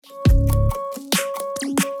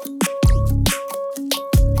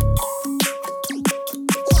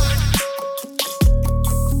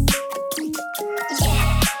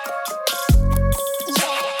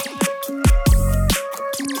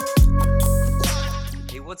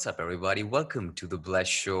What's up, everybody? Welcome to the Bless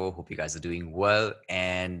Show. Hope you guys are doing well,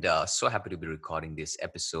 and so happy to be recording this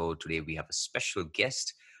episode today. We have a special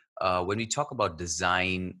guest. When we talk about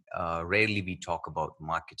design, rarely we talk about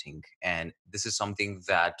marketing, and this is something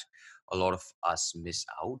that a lot of us miss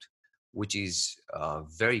out, which is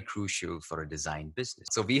very crucial for a design business.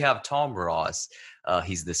 So we have Tom Ross.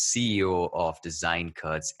 He's the CEO of Design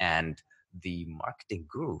Cuts and the marketing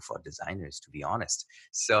guru for designers, to be honest.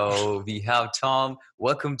 So we have Tom.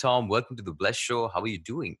 Welcome, Tom. Welcome to the Bless Show. How are you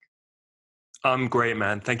doing? I'm great,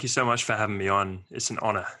 man. Thank you so much for having me on. It's an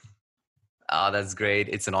honor. That's great.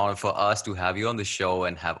 It's an honor for us to have you on the show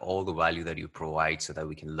and have all the value that you provide so that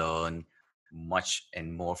we can learn much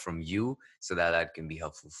and more from you so that that can be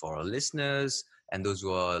helpful for our listeners and those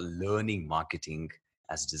who are learning marketing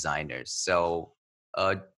as designers. So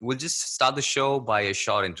we'll just start the show by a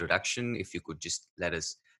short introduction. If you could just let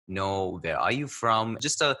us know where are you from,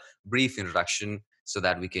 just a brief introduction so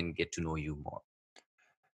that we can get to know you more.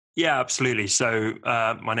 Yeah, absolutely. So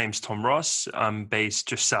my name's Tom Ross. I'm based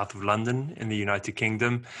just south of London in the United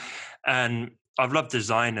Kingdom. And I've loved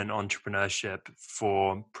design and entrepreneurship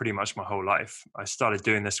for pretty much my whole life. I started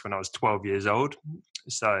doing this when I was 12 years old.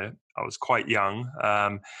 So I was quite young.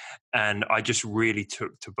 And I just really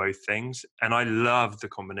took to both things. And I love the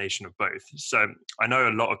combination of both. So I know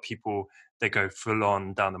a lot of people, they go full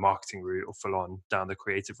on down the marketing route or full on down the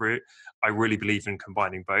creative route. I really believe in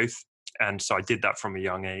combining both. And so I did that from a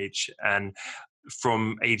young age. And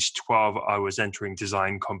from age 12, I was entering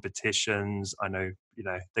design competitions. I know,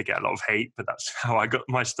 they get a lot of hate, but that's how I got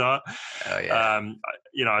my start. Oh,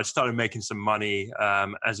 yeah. I started making some money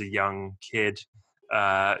as a young kid,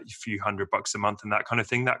 a few $100 a month and that kind of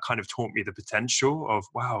thing. That kind of taught me the potential of,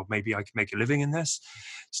 wow, maybe I can make a living in this.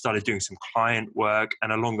 Started doing some client work.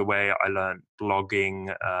 And along the way, I learned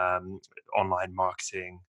blogging, online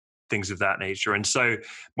marketing, things of that nature. And so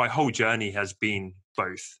my whole journey has been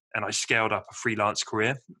both. And I scaled up a freelance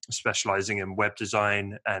career, specializing in web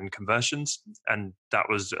design and conversions. And that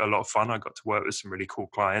was a lot of fun. I got to work with some really cool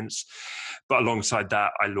clients. But alongside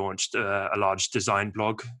that, I launched a large design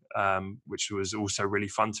blog, which was also really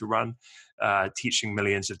fun to run, teaching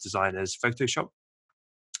millions of designers Photoshop.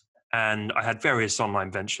 And I had various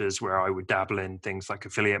online ventures where I would dabble in things like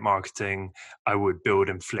affiliate marketing. I would build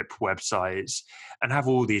and flip websites and have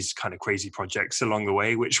all these kind of crazy projects along the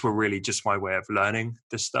way, which were really just my way of learning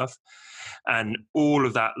this stuff. And all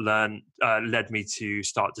of that led me to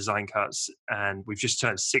start Design Cuts. And we've just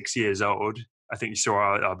turned 6 years old. I think you saw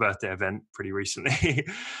our birthday event pretty recently.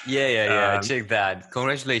 Yeah. Check that.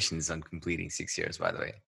 Congratulations on completing 6 years, by the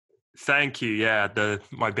way. Thank you. Yeah,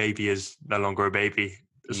 my baby is no longer a baby.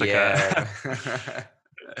 It's like Yeah.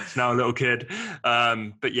 it's now a little kid.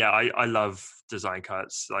 But yeah, I love Design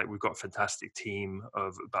Cuts. Like we've got a fantastic team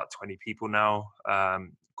of about 20 people now.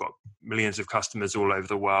 Got millions of customers all over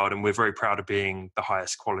the world, and we're very proud of being the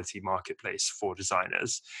highest quality marketplace for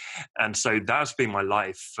designers. And so that's been my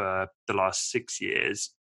life for the last 6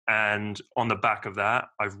 years. And on the back of that,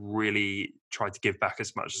 I've really tried to give back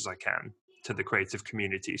as much as I can to the creative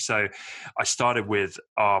community. So I started with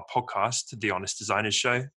our podcast, The Honest Designers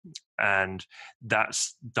Show, and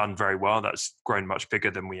that's done very well. That's grown much bigger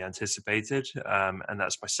than we anticipated. And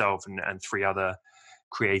that's myself and three other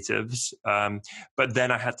creatives. But then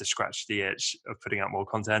I had to scratch the itch of putting out more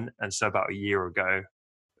content. And so about a year ago,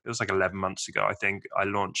 it was like 11 months ago, I think, I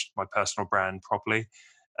launched my personal brand properly.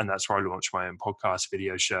 And that's where I launched my own podcast,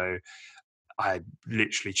 video show. I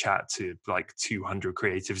literally chat to like 200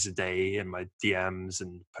 creatives a day in my DMs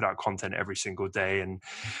and put out content every single day and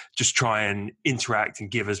just try and interact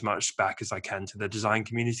and give as much back as I can to the design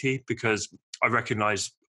community, because I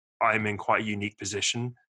recognize I'm in quite a unique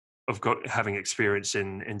position of having experience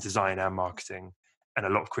in design and marketing, and a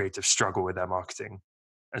lot of creatives struggle with their marketing.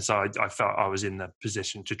 And so I felt I was in the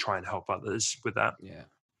position to try and help others with that.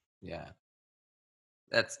 Yeah.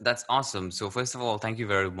 That's awesome. So first of all, thank you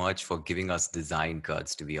very much for giving us Design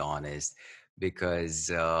Cuts, to be honest,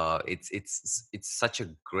 because it's such a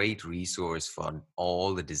great resource for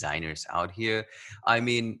all the designers out here. I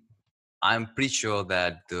mean, I'm pretty sure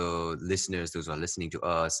that the listeners, those who are listening to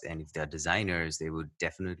us, and if they're designers, they would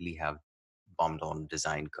definitely have bumped on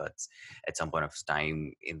Design Cuts at some point of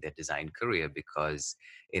time in their design career, because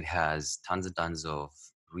it has tons and tons of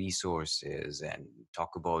resources and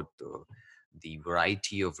talk about the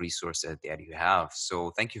variety of resources that you have.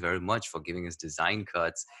 So thank you very much for giving us Design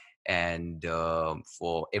Cuts and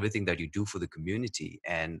for everything that you do for the community.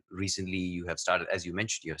 And recently you have started, as you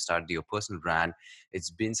mentioned, you have started your personal brand. It's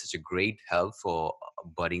been such a great help for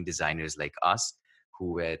budding designers like us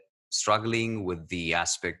who were struggling with the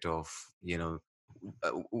aspect of,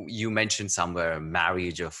 you mentioned somewhere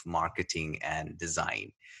marriage of marketing and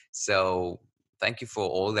design. So thank you for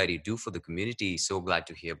all that you do for the community. So glad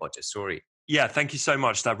to hear about your story. Yeah, thank you so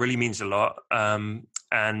much. That really means a lot.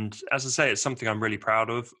 And as I say, it's something I'm really proud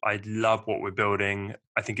of. I love what we're building.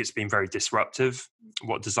 I think it's been very disruptive,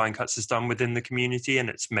 what Design Cuts has done within the community, and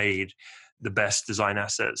it's made the best design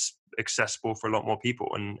assets accessible for a lot more people.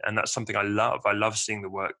 And that's something I love. I love seeing the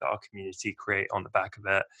work that our community create on the back of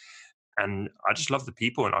it. And I just love the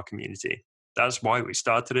people in our community. That's why we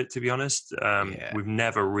started it, to be honest. Yeah. We've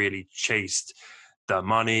never really chased the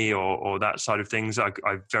money or that side of things. I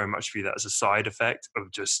very much view that as a side effect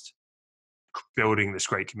of just building this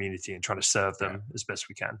great community and trying to serve Yeah. them as best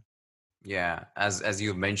we can. Yeah, as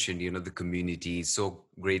you mentioned, the community is so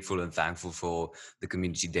grateful and thankful for the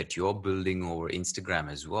community that you're building over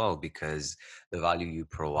Instagram as well, because the value you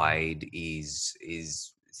provide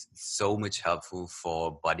is so much helpful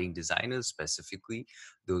for budding designers, specifically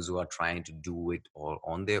those who are trying to do it all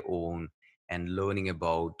on their own and learning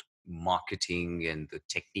about marketing and the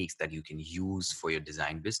techniques that you can use for your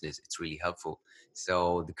design business. It's really helpful.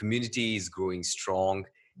 So the community is growing strong,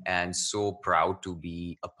 and so proud to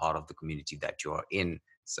be a part of the community that you're in.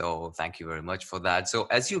 So thank you very much for that. So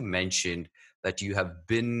as you mentioned that you have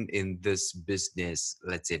been in this business,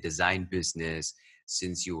 let's say design business,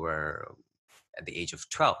 since you were at the age of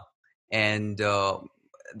 12, and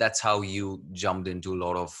that's how you jumped into a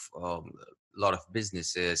lot of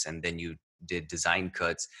businesses, and then you did Design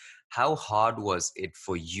Cuts. How hard was it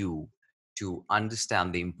for you to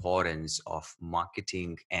understand the importance of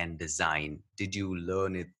marketing and design? Did you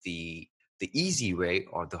learn it the easy way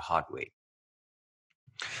or the hard way?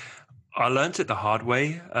 I learned it the hard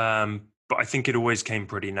way, but I think it always came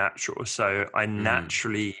pretty natural. So I Mm,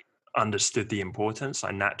 naturally understood the importance.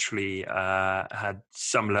 I naturally had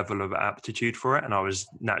some level of aptitude for it, and I was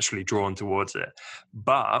naturally drawn towards it.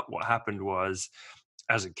 But what happened was,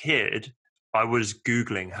 as a kid, I was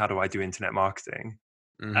Googling, how do I do internet marketing?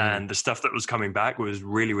 hmm. And the stuff that was coming back was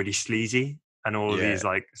really, really sleazy, and all of Yeah, these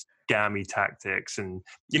like scammy tactics and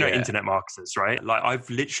yeah, internet marketers, right? Like I've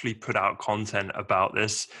literally put out content about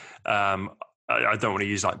this. I don't want to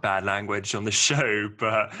use like bad language on the show,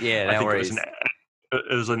 but yeah. I No think worries.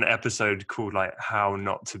 it was an episode called like how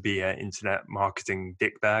not to be an internet marketing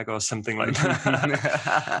dickbag or something like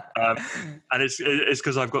that. um, and it's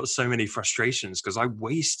because I've got so many frustrations because I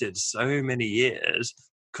wasted so many years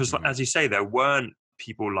because, Mhm. as you say, there weren't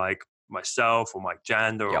people like myself or Mike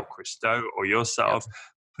Jander or Yep, Christo or yep. yourself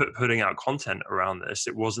putting out content around this.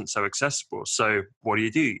 It wasn't so accessible. So what do?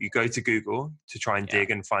 You go to Google to try and Yeah. dig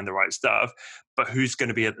and find the right stuff, but who's going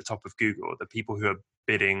to be at the top of Google? The people who are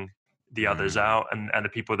bidding the others Mm, out, and the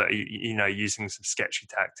people that are using some sketchy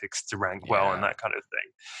tactics to rank well and yeah. that kind of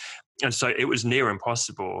thing. And so it was near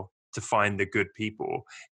impossible to find the good people.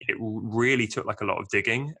 It really took like a lot of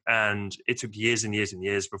digging, and it took years and years and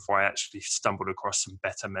years before I actually stumbled across some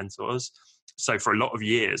better mentors. So for a lot of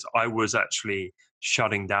years I was actually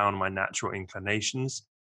shutting down my natural inclinations,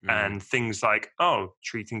 Mm, and things like, oh,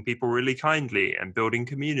 treating people really kindly and building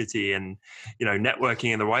community and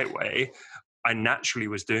networking in the right way. I naturally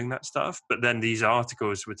was doing that stuff, but then these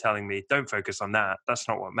articles were telling me, don't focus on that. That's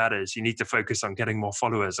not what matters. You need to focus on getting more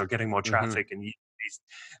followers or getting more mhm. traffic and use these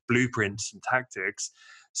blueprints and tactics.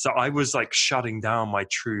 So I was like shutting down my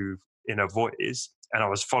true inner voice, and I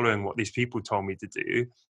was following what these people told me to do.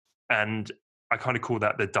 And I kind of call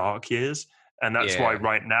that the dark years. And that's why Yeah.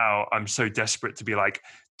 right now I'm so desperate to be like,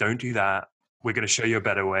 don't do that. We're going to show you a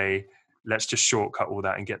better way. Let's just shortcut all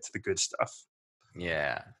that and get to the good stuff.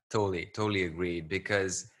 Yeah, totally agreed.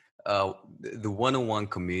 Because the one-on-one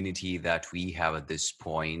community that we have at this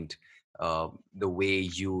point, uh, the way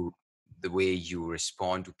you the way you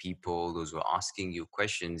respond to people, those who are asking you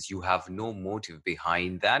questions, you have no motive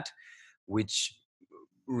behind that, which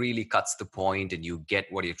really cuts the point, and you get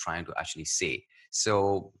what you're trying to actually say.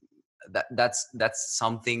 So that's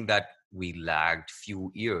something that we lagged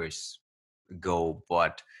few years ago,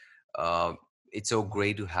 but uh, it's so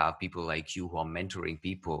great to have people like you who are mentoring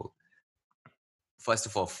people, first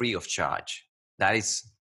of all, free of charge. That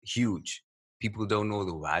is huge. People don't know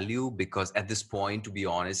the value, because at this point, to be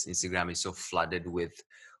honest, Instagram is so flooded with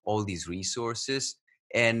all these resources.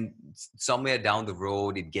 And somewhere down the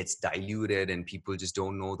road, it gets diluted, and people just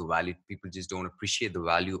don't know the value. People just don't appreciate the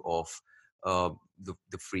value of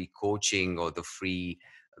the free coaching, or the free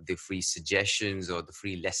suggestions, or the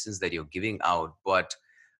free lessons that you're giving out. But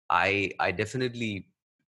I definitely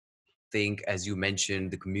think, as you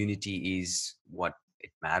mentioned, the community is what it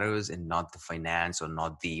matters, and not the finance or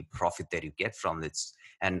not the profit that you get from it.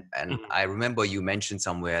 And Mhm. I remember you mentioned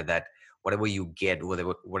somewhere that whatever you get,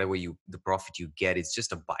 whatever you the profit you get, it's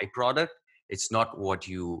just a byproduct. It's not what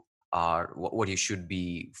you are, what you should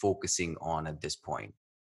be focusing on at this point.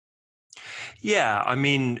 Yeah, I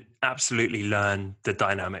mean, absolutely learn the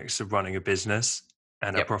dynamics of running a business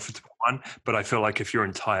and a Yep. profitable one. But I feel like if your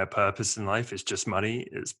entire purpose in life is just money,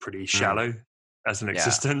 it's pretty Mm, shallow as an yeah,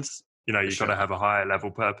 existence. You know, for you've got to sure. have a higher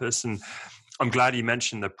level purpose. And I'm glad you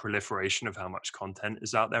mentioned the proliferation of how much content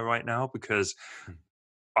is out there right now, because Mm.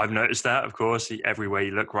 I've noticed that, of course, everywhere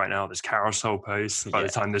you look right now, there's carousel posts. By the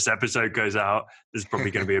Yeah. time this episode goes out, there's probably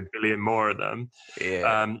going to be a billion more of them. Yeah.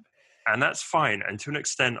 Um, and that's fine. And to an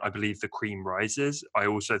extent, I believe the cream rises. I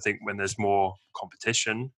also think when there's more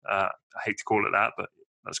competition, I hate to call it that, but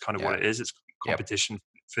that's kind of what Yeah. it is. It's Yep. competition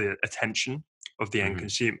for the attention of the end Hmm.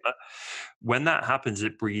 consumer. When that happens,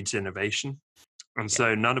 it breeds innovation. And Yeah.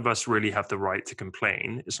 so none of us really have the right to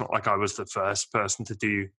complain. It's not like I was the first person to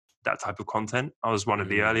do that type of content. I was one of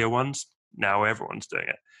the Hmm. earlier ones. Now everyone's doing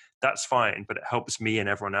it. That's fine, but it helps me and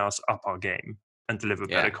everyone else up our game and deliver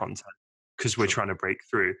better Yeah. content because we're True. trying to break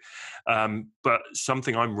through. But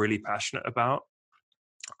something I'm really passionate about,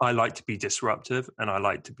 I like to be disruptive and I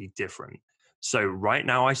like to be different. So right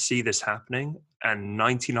now I see this happening, and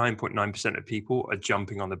 99.9% of people are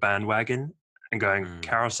jumping on the bandwagon and going, Mm.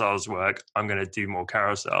 carousels work, I'm going to do more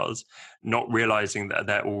carousels, not realizing that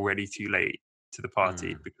they're already too late to the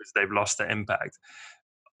party Mm. because they've lost their impact.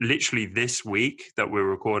 Literally this week that we're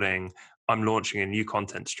recording, I'm launching a new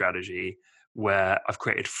content strategy where I've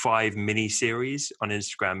created 5 mini series on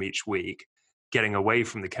Instagram each week, getting away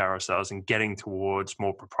from the carousels and getting towards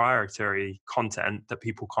more proprietary content that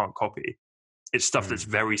people can't copy. It's stuff that's Mm.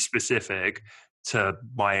 very specific to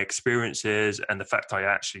my experiences and the fact I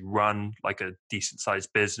actually run like a decent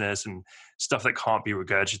sized business, and stuff that can't be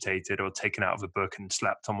regurgitated or taken out of a book and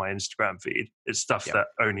slapped on my Instagram feed. It's stuff Yep. that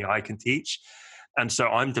only I can teach. And so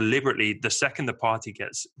I'm deliberately, the second the party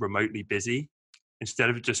gets remotely busy, instead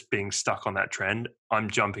of just being stuck on that trend, I'm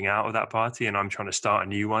jumping out of that party and I'm trying to start a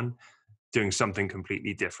new one, doing something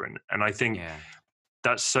completely different. And I think Yeah.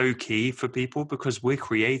 that's so key for people because we're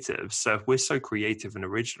creative. So if we're so creative and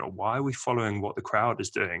original, why are we following what the crowd is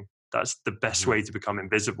doing? That's the best way Hmm. to become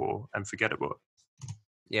invisible and forgettable.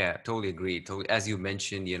 Yeah, totally agree. Totally. As you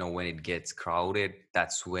mentioned, when it gets crowded,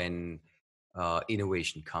 that's when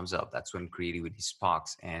innovation comes up. That's when creativity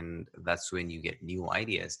sparks, and that's when you get new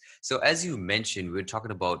ideas. So, as you mentioned, you were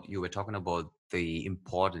talking about the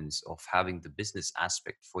importance of having the business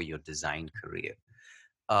aspect for your design career.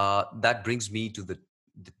 That brings me to the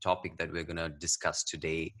topic that we're going to discuss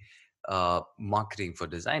today, marketing for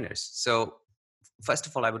designers. So, first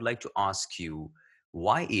of all, I would like to ask you,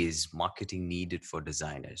 why is marketing needed for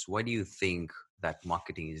designers? Why do you think that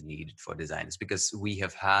marketing is needed for designers? Because we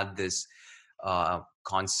have had this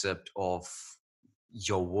concept of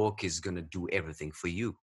your work is going to do everything for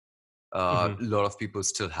you. Hmm. A lot of people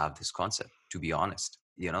still have this concept, to be honest,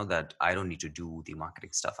 that I don't need to do the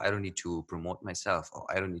marketing stuff. I don't need to promote myself, or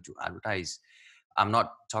I don't need to advertise. I'm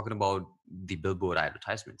not talking about the billboard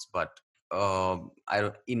advertisements, but I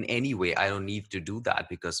don't, in any way, I don't need to do that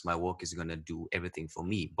because my work is going to do everything for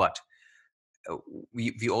me. But uh,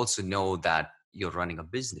 we also know that you're running a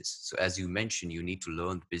business. So as you mentioned, you need to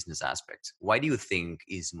learn the business aspects. Why do you think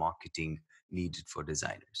is marketing needed for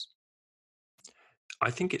designers? I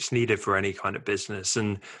think it's needed for any kind of business.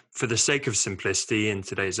 And for the sake of simplicity in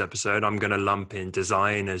today's episode, I'm going to lump in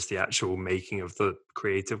design as the actual making of the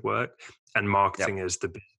creative work and Yep. marketing as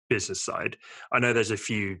the business side. I know there's a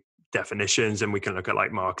few definitions and we can look at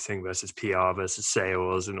like marketing versus PR versus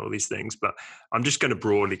sales and all these things, but I'm just going to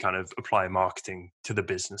broadly kind of apply marketing to the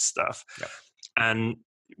business stuff. Yep. And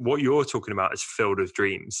what you're talking about is Field of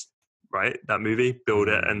Dreams, right? That movie, Build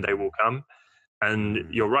It and They Will Mm, Come. And mm,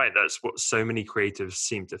 you're right, that's what so many creatives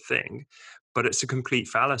seem to think. But it's a complete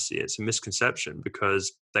fallacy. It's a misconception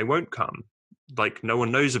because they won't come. Like, no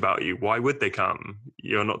one knows about you. Why would they come?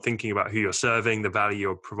 You're not thinking about who you're serving, the value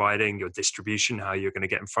you're providing, your distribution, how you're going to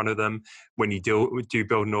get in front of them. When you do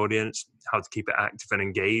build an audience, how to keep it active and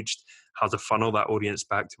engaged, how to funnel that audience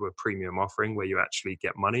back to a premium offering where you actually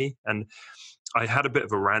get money. And I had a bit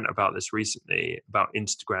of a rant about this recently about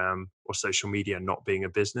Instagram or social media not being a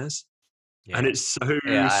business, and yeah. it's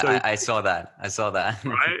Yeah, so I saw that. I saw that.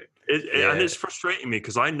 right. And Yeah. it's frustrating me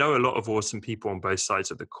because I know a lot of awesome people on both sides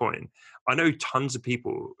of the coin. I know tons of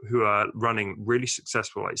people who are running really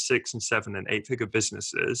successful, like 6 and 7 and 8 figure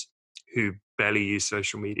businesses who barely use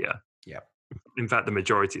social media. Yeah. In fact, the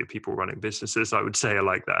majority of people running businesses, I would say, are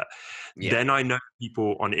like that. Yeah. Then I know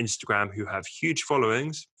people on Instagram who have huge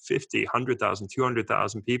followings, 50, 100,000,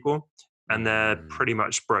 200,000 people, and they're Mm, pretty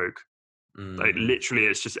much broke. Like Mm, literally,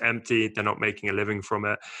 it's just empty. They're not making a living from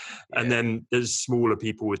it. And yeah. then there's smaller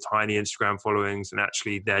people with tiny Instagram followings, and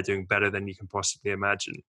actually they're doing better than you can possibly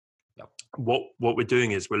imagine. Yep. What we're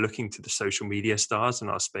doing is we're looking to the social media stars in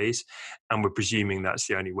our space, and we're presuming that's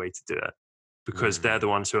the only way to do it because they're Mm, the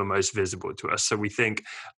ones who are most visible to us. So we think,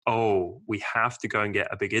 oh, we have to go and get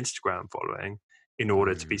a big Instagram following in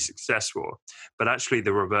order to be mm, successful. But actually,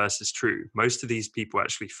 the reverse is true. Most of these people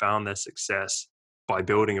actually found their success by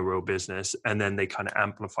building a real business, and then they kind of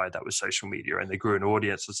amplified that with social media, and they grew an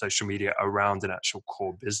audience on social media around an actual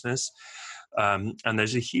core business. And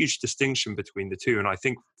there's a huge distinction between the two. And I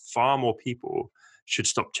think far more people should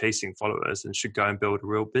stop chasing followers and should go and build a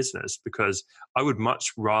real business, because I would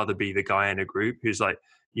much rather be the guy in a group who's like,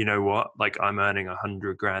 you know what, like I'm earning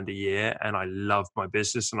 100 grand a year and I love my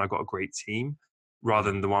business and I got a great team,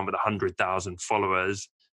 rather than mm. the one with 100,000 followers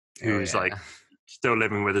Oh who's like yeah. still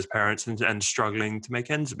living with his parents and struggling to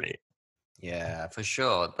make ends meet. Yeah, for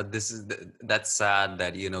sure. But that's sad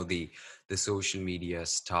that the social media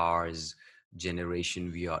stars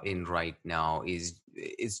generation we are in right now is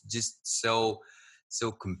just so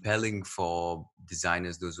compelling for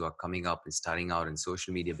designers, those who are coming up and starting out in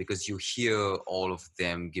social media, because you hear all of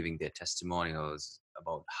them giving their testimonials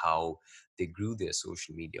about how they grew their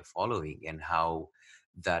social media following and how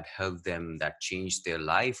that helped them, that changed their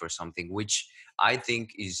life or something, which I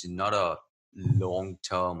think is not a long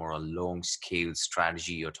term or a long scale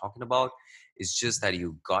strategy you're talking about. It's just that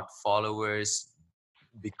you got followers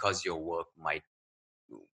because your work might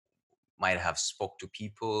have spoke to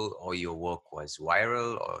people, or your work was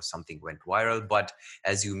viral, or something went viral. But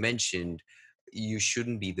as you mentioned, you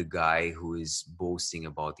shouldn't be the guy who is boasting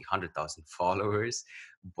about the 100,000 followers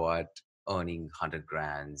but earning 100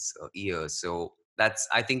 grands a year. So that's,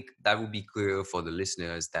 I think that would be clear for the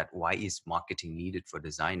listeners, that why is marketing needed for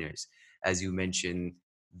designers. As you mentioned,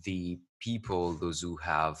 the people, those who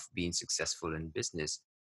have been successful in business,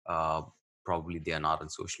 uh, probably they are not on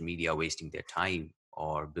social media wasting their time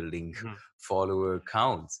or building Mhm. follower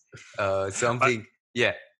counts. I, Something,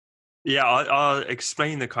 yeah. yeah, I'll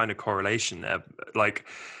explain the kind of correlation there. Like,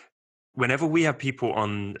 whenever we have people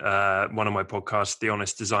on one of my podcasts, The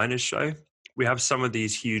Honest Designers Show, we have some of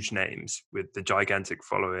these huge names with the gigantic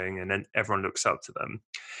following, and then everyone looks up to them.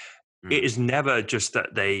 It Mm, is never just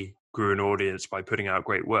that they grew an audience by putting out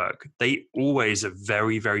great work. They always are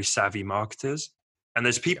very, very savvy marketers. And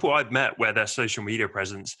there's yep. people I've met where their social media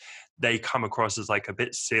presence, they come across as like a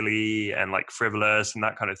bit silly and like frivolous and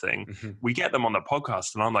that kind of thing. We get them on the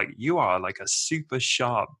podcast and I'm like, you are like a super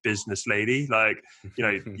sharp business lady. Like, you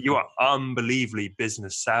know, you are unbelievably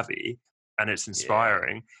business savvy and it's Yeah.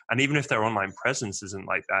 inspiring. And even if their online presence isn't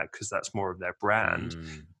like that, because that's more of their brand,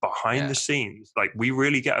 Mm, behind the yeah. scenes, like we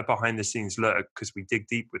really get a behind the scenes look because we dig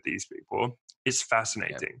deep with these people. It's Yep.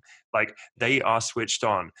 fascinating. Like they Yeah. are switched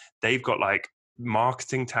on. They've got like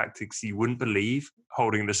marketing tactics you wouldn't believe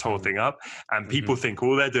holding this whole thing up. And people think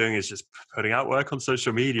all they're doing is just putting out work on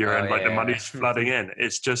social media Oh and like the yeah. money's flooding in.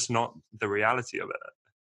 It's just not the reality of it.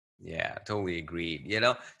 Yeah, totally agreed.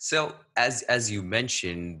 So as you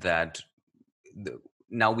mentioned that, the,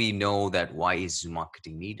 now we know that why is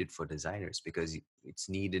marketing needed for designers, because it's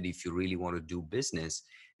needed if you really want to do business.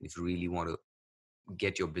 If you really want to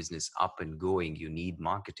get your business up and going, you need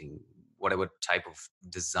marketing. Whatever type of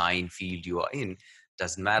design field you are in,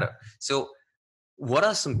 doesn't matter. So what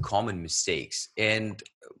are some common mistakes? And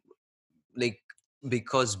like,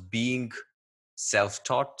 because being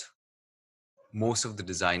self-taught, most of the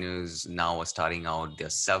designers now are starting out, they're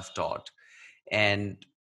self-taught, and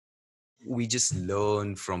we just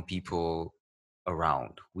learn from people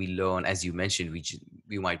around. We learn, as you mentioned,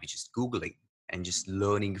 we might be just googling and just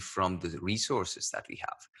learning from the resources that we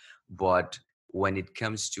have. But when it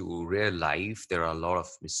comes to real life, there are a lot of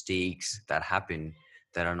mistakes that happen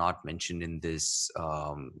that are not mentioned in this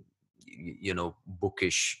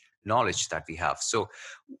bookish knowledge that we have. So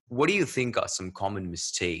what do you think are some common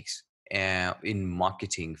mistakes in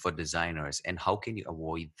marketing for designers, and how can you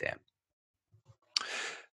avoid them?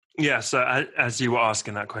 Yeah, so as you were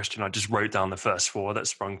asking that question, I just wrote down the first four that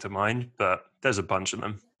sprung to mind, but there's a bunch of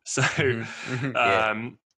them. So, Yeah.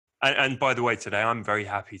 um, and by the way, today I'm very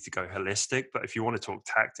happy to go holistic, but if you want to talk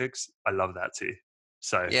tactics, I love that too.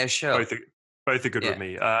 So Yeah, sure. both are, both are good with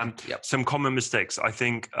Yeah. me. Yep. Some common mistakes. I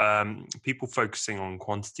think people focusing on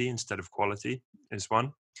quantity instead of quality is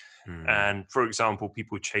one. Hmm. And for example,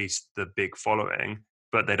 people chase the big following,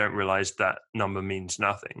 but they don't realize that number means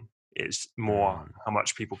nothing. It's more Hmm. how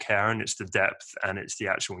much people care, and it's the depth and it's the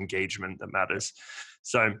actual engagement that matters.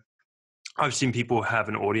 So I've seen people have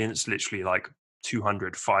an audience literally like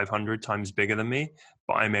 200, 500 times bigger than me,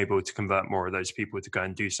 but I'm able to convert more of those people to go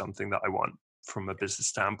and do something that I want from a business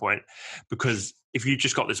standpoint. Because if you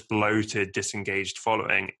just got this bloated, disengaged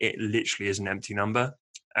following, it literally is an empty number.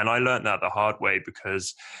 And I learned that the hard way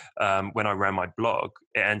because when I ran my blog,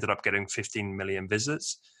 it ended up getting 15 million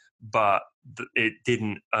visits, but it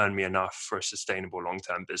didn't earn me enough for a sustainable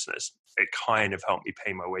long-term business. It kind of helped me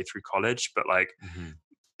pay my way through college, but like Hmm.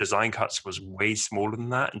 Design Cuts was way smaller than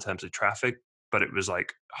that in terms of traffic, but it was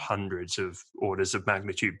like hundreds of orders of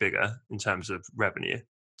magnitude bigger in terms of revenue.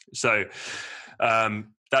 So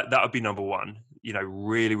that would be number one. You know,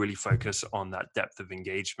 really, really focus on that depth of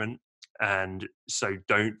engagement, and so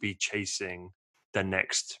don't be chasing the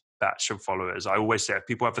next batch of followers. I always say, if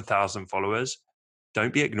people have 1,000 followers,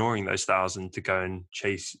 don't be ignoring those 1,000 to go and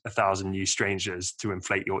chase 1,000 new strangers to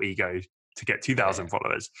inflate your ego to get 2,000 Yeah.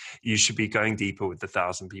 followers. You should be going deeper with the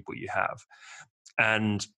 1,000 people you have.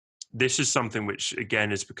 And this is something which,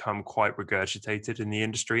 again, has become quite regurgitated in the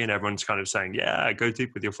industry, and everyone's kind of saying, yeah, go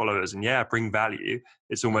deep with your followers and yeah, bring value.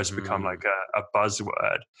 It's almost become Hmm. like a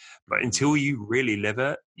buzzword. But until Hmm. you really live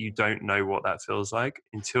it, you don't know what that feels like.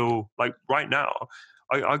 Until, like, right now,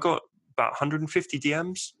 I got about 150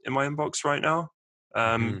 DMs in my inbox right now.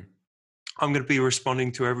 Hmm. I'm going to be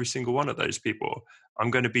responding to every single one of those people. I'm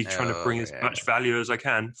going to be trying to bring Oh, as yeah. much value as I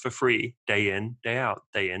can for free, day in, day out,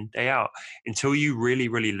 day in, day out, until you really,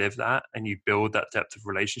 really live that and you build that depth of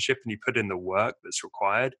relationship and you put in the work that's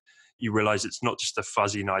required. You realize it's not just a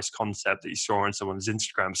fuzzy, nice concept that you saw on someone's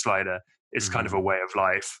Instagram slider. It's kind of a Hmm. way of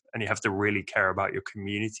life, and you have to really care about your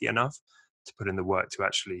community enough to put in the work to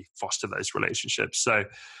actually foster those relationships. So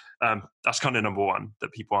that's kind of number one,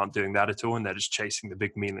 that people aren't doing that at all, and they're just chasing the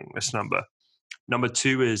big meaningless number. Number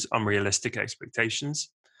two is unrealistic expectations.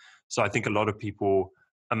 So I think a lot of people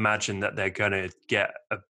imagine that they're going to get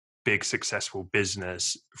a big successful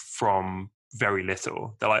business from very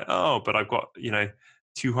little. They're like, oh, but I've got,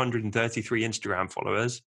 233 Instagram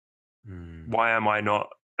followers. Hmm. Why am I not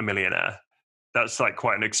a millionaire? That's like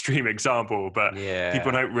quite an extreme example, but people Yeah.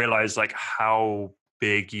 don't realize like how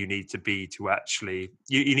big you need to be to actually,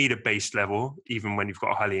 you need a base level. Even when you've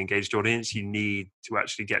got a highly engaged audience, you need to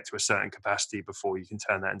actually get to a certain capacity before you can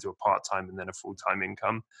turn that into a part-time and then a full-time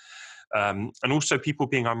income. And also people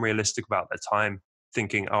being unrealistic about their time,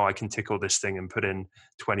 thinking, oh, I can tickle this thing and put in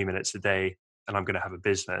 20 minutes a day and I'm going to have a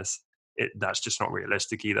business. That's just not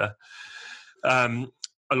realistic either. um,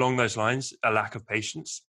 Along those lines, a lack of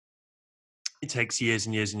patience. It takes years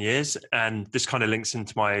and years and years, and this kind of links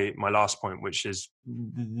into my last point, which is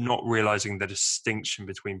not realizing the distinction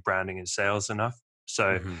between branding and sales enough.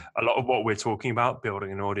 So Hmm. a lot of what we're talking about,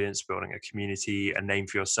 building an audience, building a community, a name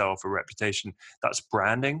for yourself, a reputation, that's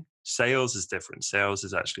branding. Sales is different. Sales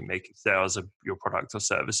is actually making sales of your product or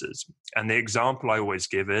services. And the example I always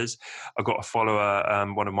give is, I've got a follower,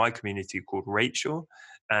 one of my community, called Rachel,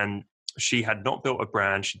 and she had not built a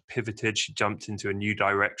brand. She pivoted. She jumped into a new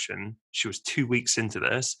direction. She was 2 weeks into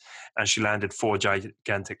this, and she landed 4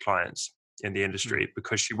 gigantic clients in the industry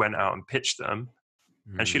because she went out and pitched them,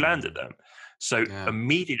 and she landed Hmm. them. So Yeah.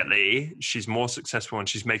 immediately she's more successful and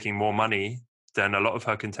she's making more money than a lot of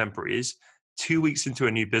her contemporaries. 2 weeks into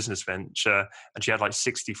a new business venture, and she had like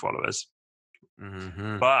 60 followers,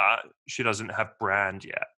 Hmm. but she doesn't have brand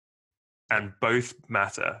yet. Yeah. And both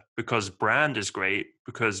matter, because brand is great,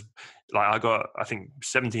 because like I got, I think,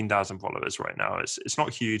 17,000 followers right now. It's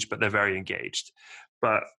not huge, but they're very engaged.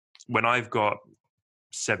 But when I've got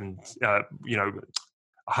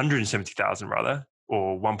 170,000 rather,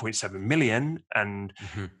 or 1.7 million, and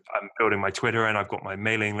Hmm. I'm building my Twitter and I've got my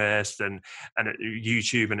mailing list and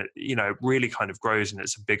YouTube, and it really kind of grows and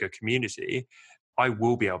it's a bigger community, I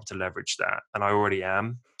will be able to leverage that, and I already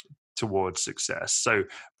am, towards success. So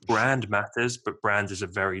brand matters, but brand is a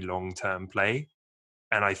very long-term play.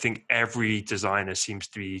 And I think every designer seems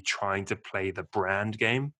to be trying to play the brand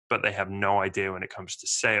game, but they have no idea when it comes to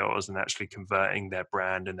sales and actually converting their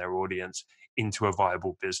brand and their audience into a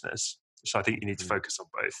viable business. So I think you need to focus on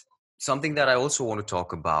both. Something that I also want to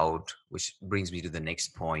talk about, which brings me to the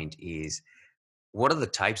next point, is what are the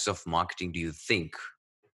types of marketing do you think?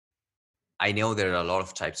 I know there are a lot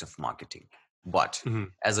of types of marketing, but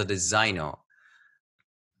Mhm. as a designer,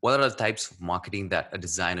 what are the types of marketing that a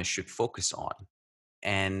designer should focus on?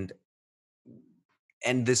 And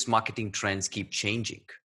this marketing trends keep changing.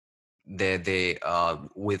 They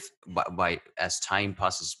with by as time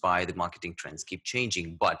passes by, the marketing trends keep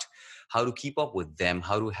changing. But how to keep up with them?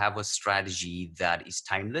 How to have a strategy that is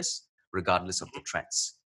timeless, regardless of the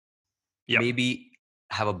trends? Yep. Maybe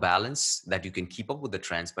have a balance that you can keep up with the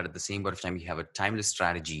trends, but at the same time you have a timeless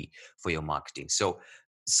strategy for your marketing. So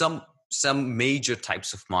some some major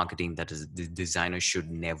types of marketing that is the designer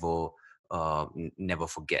should never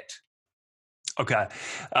forget? Okay.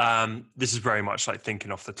 This is very much like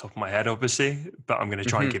thinking off the top of my head, obviously, but I'm going to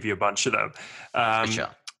try and Hmm. give you a bunch of them. For Um, sure.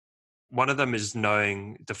 One of them is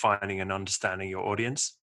defining and understanding your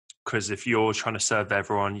audience. Because if you're trying to serve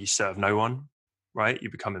everyone, you serve no one, right?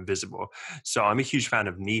 You become invisible. So I'm a huge fan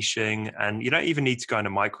of niching, and you don't even need to go in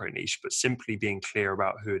a micro niche, but simply being clear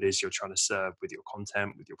about who it is you're trying to serve with your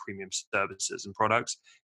content, with your premium services and products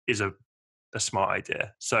is a smart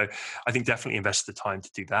idea. So I think definitely invest the time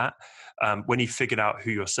to do that. When you've figured out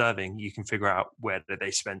who you're serving, you can figure out where do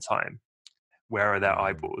they spend time, where are their Hmm.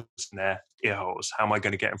 eyeballs and their ear holes, how am I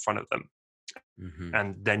going to get in front of them? Hmm.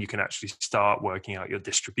 And then you can actually start working out your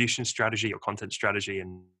distribution strategy, your content strategy,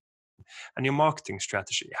 and your marketing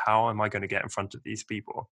strategy. How am I going to get in front of these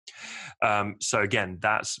people? So again,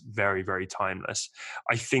 that's very, very timeless.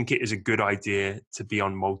 I think it is a good idea to be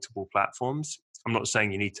on multiple platforms. I'm not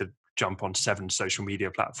saying you need to jump on 7 social media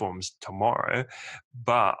platforms tomorrow,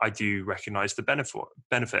 but I do recognize the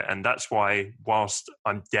benefit. And that's why, whilst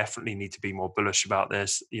I'm definitely need to be more bullish about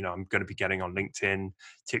this, I'm going to be getting on LinkedIn,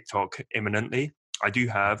 TikTok imminently. I do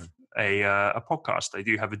have a podcast. I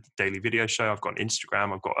do have a daily video show. I've got an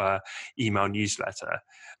Instagram. I've got a email newsletter.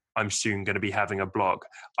 I'm soon going to be having a blog.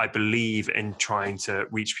 I believe in trying to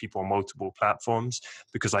reach people on multiple platforms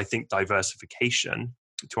because I think diversification,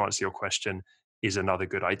 to answer your question, is another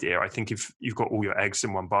good idea. I think if you've got all your eggs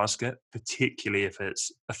in one basket, particularly if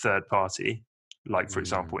it's a third party, like for Hmm.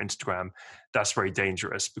 example, Instagram, that's very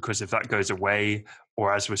dangerous because if that goes away,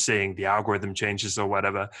 or as we're seeing, the algorithm changes or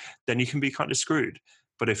whatever, then you can be kind of screwed.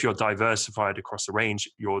 But if you're diversified across the range,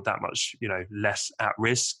 you're that much, less at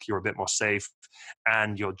risk. You're a bit more safe,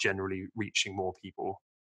 and you're generally reaching more people.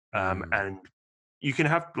 Hmm. And you can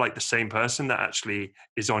have like the same person that actually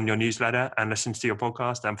is on your newsletter and listens to your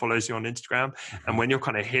podcast and follows you on Instagram. And Hmm. when you're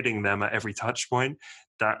kind of hitting them at every touch point,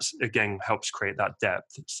 that's again helps create that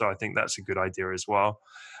depth. So I think that's a good idea as well.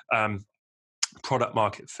 Um, Product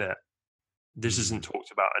market fit. This isn't Hmm.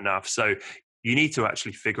 talked about enough. So you need to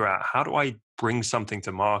actually figure out, how do I bring something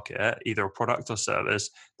to market, either a product or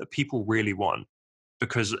service that people really want?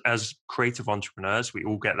 Because as creative entrepreneurs, we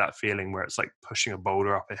all get that feeling where it's like pushing a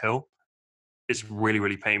boulder up a hill. It's really,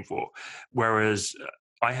 really painful. Whereas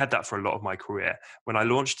I had that for a lot of my career. When I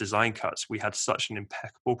launched Design Cuts, we had such an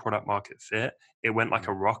impeccable product market fit. It went like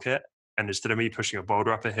a rocket. And instead of me pushing a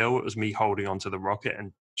boulder up a hill, it was me holding onto the rocket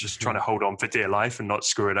and just trying Hmm. to hold on for dear life and not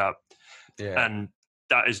screw it up. Yeah. And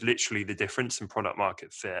that is literally the difference in product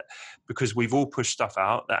market fit, because we've all pushed stuff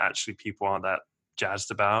out that actually people aren't that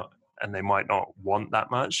jazzed about and they might not want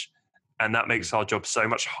that much. And that makes our job so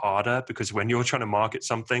much harder, because when you're trying to market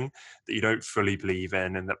something that you don't fully believe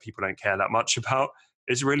in and that people don't care that much about,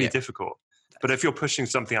 it's really Yeah. difficult. But That's if you're pushing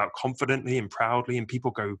something out confidently and proudly and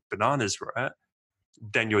people go bananas for it,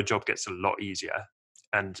 then your job gets a lot easier.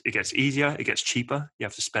 And it gets easier, it gets cheaper. You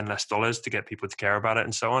have to spend less dollars to get people to care about it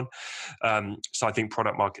and so on. So I think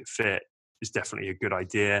product market fit is definitely a good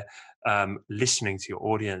idea. Listening to your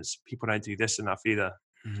audience. People don't do this enough either.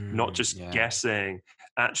 Not just Yeah. guessing,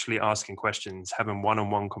 actually asking questions, having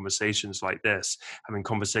one-on-one conversations like this, having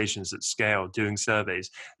conversations at scale, doing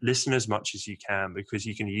surveys. Listen as much as you can, because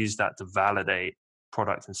you can use that to validate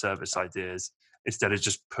product and service ideas instead of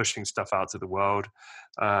just pushing stuff out to the world.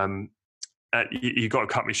 Um, you got to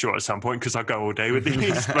cut me short at some point because I go all day with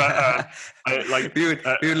these. But I, like, We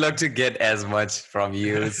would love to get as much from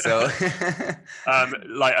you. So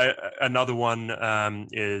another one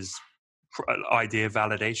is idea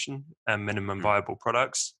validation and minimum Mhm. viable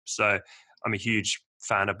products. So I'm a huge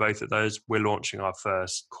fan of both of those. We're launching our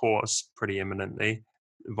first course pretty imminently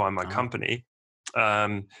by my Oh. company.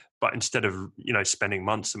 Um, but instead of spending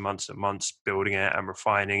months and months and months building it and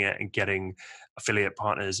refining it and getting affiliate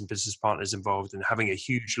partners and business partners involved and having a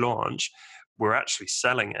huge launch, we're actually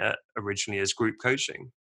selling it originally as group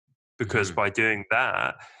coaching, because Mhm. by doing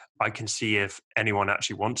that, I can see if anyone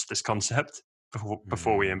actually wants this concept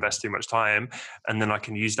before we Mm. invest too much time. And then I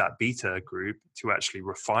can use that beta group to actually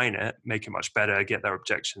refine it, make it much better, get their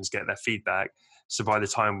objections, get their feedback. So by the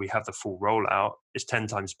time we have the full rollout, it's 10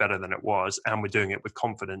 times better than it was. And we're doing it with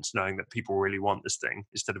confidence, knowing that people really want this thing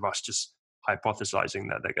instead of us just hypothesizing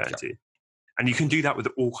that they're going Yeah. to. And you can do that with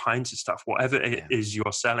all kinds of stuff. Whatever it Yeah. is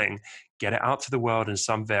you're selling, get it out to the world in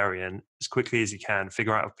some variant as quickly as you can.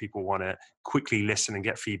 Figure out if people want it. Quickly listen and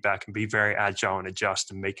get feedback, and be very agile and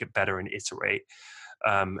adjust and make it better and iterate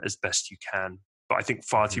as best you can. But I think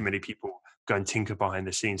far too Mhm. many people go and tinker behind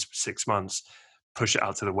the scenes for 6 months, push it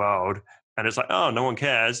out to the world, and it's like, oh, no one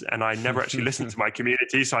cares. And I never actually listened to my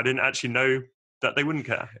community, so I didn't actually know that they wouldn't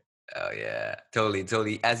care. Oh yeah, totally,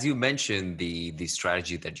 totally. As you mentioned, the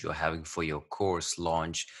strategy that you're having for your course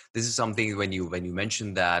launch, this is something when you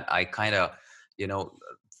mentioned that, I kind of, you know,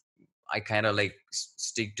 I kind of like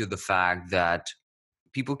stick to the fact that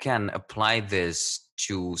people can apply this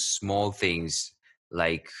to small things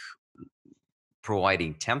like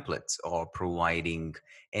providing templates or providing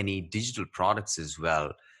any digital products as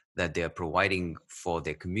well that they're providing for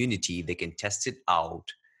their community. They can test it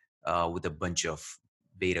out with a bunch of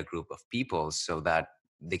beta group of people so that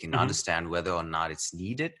they can Hmm. understand whether or not it's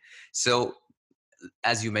needed. So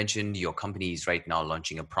as you mentioned, your company is right now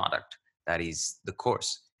launching a product that is the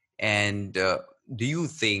course. And do you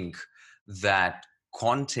think that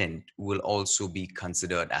content will also be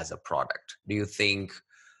considered as a product? Do you think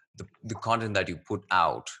the content that you put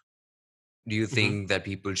out, do you Hmm. think that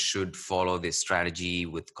people should follow this strategy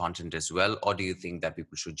with content as well? Or do you think that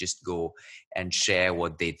people should just go and share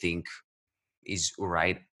what they think is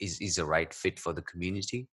right, is a right fit for the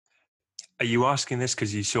community? Are you asking this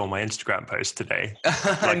because you saw my Instagram post today,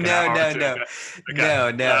 like an No, hour or no, two no, ago? Okay.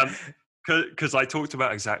 no, no. Because I talked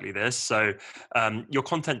about exactly this. So your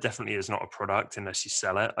content definitely is not a product unless you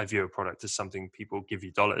sell it. I view a product as something people give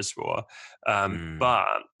you dollars for. Mm, But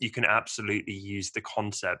you can absolutely use the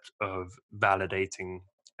concept of validating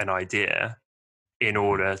an idea in mhm,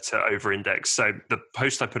 order to over index. So the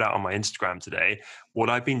post I put out on my Instagram today, what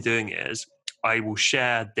I've been doing is I will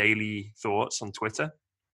share daily thoughts on Twitter.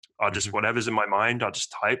 I'll just, mhm, whatever's in my mind, I'll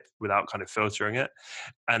just type without kind of filtering it.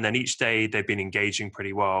 And then each day they've been engaging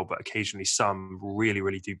pretty well, but occasionally some really,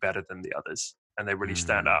 really do better than the others and they really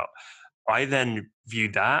stand mm, out. I then view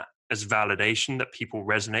that as validation that people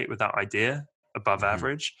resonate with that idea above mhm.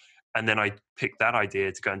 average. And then I pick that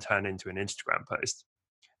idea to go and turn into an Instagram post.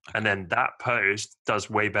 And Okay. then that post does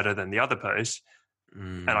way better than the other post.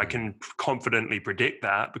 And I Mm, can confidently predict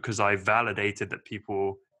that because I validated that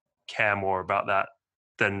people care more about that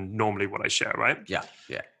than normally what I share, right? yeah,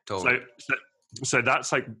 yeah, So, totally. so, so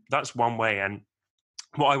that's one way. And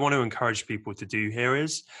what I want to encourage people to do here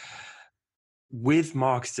is with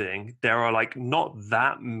marketing, there are like not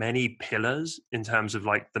that many pillars in terms of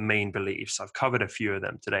like the main beliefs. I've covered a few of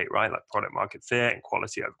them today, right? Like product market fit and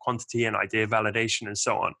quality over quantity and idea validation and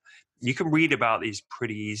so on. You can read about these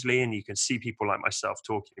pretty easily and you can see people like myself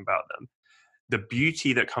talking about them. The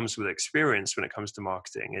beauty that comes with experience when it comes to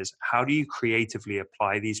marketing is how do you creatively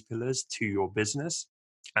apply these pillars to your business?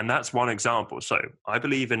 And that's one example. So I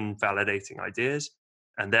believe in validating ideas,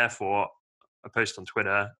 and therefore I post on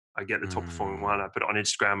Twitter, I get the top performing Mm, one, I put it on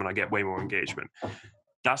Instagram and I get way more engagement.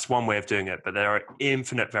 That's one way of doing it, but there are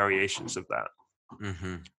infinite variations of that.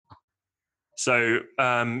 mhm, So,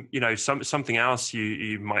 something else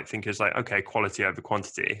you might think is like, okay, quality over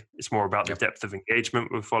quantity. It's more about the yep. depth of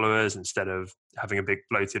engagement with followers instead of having a big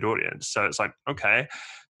bloated audience. So it's like, okay,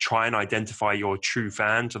 try and identify your true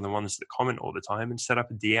fans and the ones that comment all the time, and set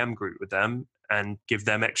up a DM group with them and give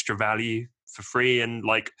them extra value for free, and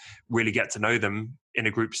like really get to know them in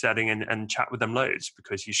a group setting and chat with them loads,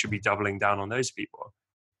 because you should be doubling down on those people.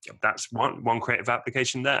 That's one creative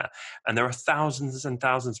application there, and there are thousands and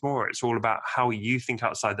thousands more. It's all about how you think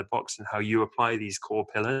outside the box and how you apply these core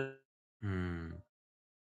pillars Mm.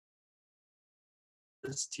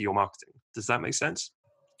 to your marketing. Does that make sense?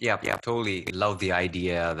 Yeah, yeah, totally. Love the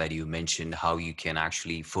idea that you mentioned how you can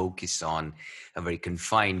actually focus on a very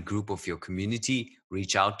confined group of your community,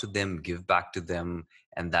 reach out to them, give back to them,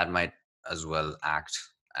 and that might as well act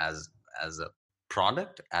as as a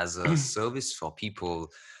product, as a service for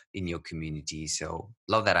people in your community. So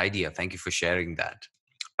love that idea. Thank you for sharing that.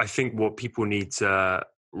 I think what people need to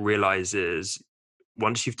realize is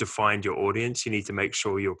once you've defined your audience, you need to make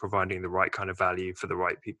sure you're providing the right kind of value for the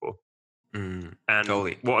right people. Mm, And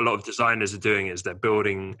totally. what a lot of designers are doing is they're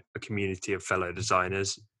building a community of fellow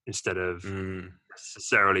designers instead of Mm,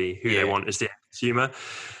 necessarily who they yeah. want as the consumer.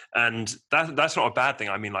 And that's not a bad thing.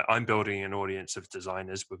 I mean, like, I'm building an audience of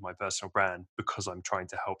designers with my personal brand because I'm trying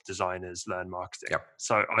to help designers learn marketing. Yep.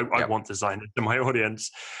 So I Yep. want designers in my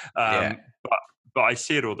audience. Yeah. But I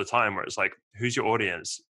see it all the time where it's like, who's your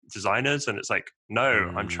audience? Designers? And it's like,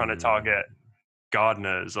 no, I'm trying to Mm, target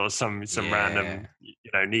gardeners or some yeah. random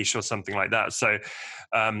niche or something like that. So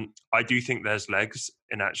I do think there's legs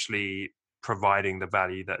in actually providing the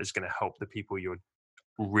value that is going to help the people you're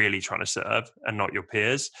really trying to serve and not your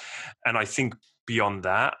peers. And I think beyond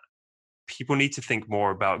that, people need to think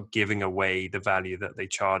more about giving away the value that they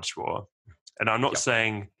charge for. And I'm not Yep.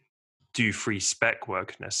 saying do free spec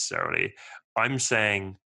work necessarily. I'm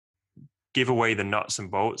saying give away the nuts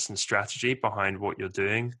and bolts and strategy behind what you're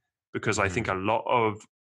doing, because I think Hmm. a lot of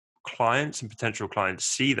clients and potential clients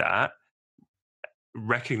see that,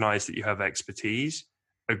 recognize that you have expertise,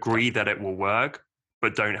 Yep. agree that it will work,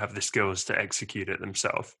 but don't have the skills to execute it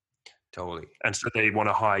themselves. Totally. And so they want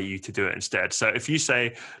to hire you to do it instead. So if you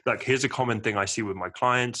say, like, here's a common thing I see with my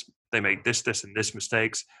clients, they make this, and this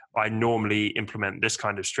mistakes. I normally implement this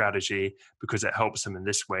kind of strategy because it helps them in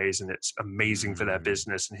this ways and it's amazing for their Mm,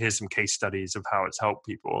 business. And here's some case studies of how it's helped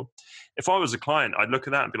people. If I was a client, I'd look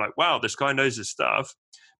at that and be like, wow, this guy knows his stuff.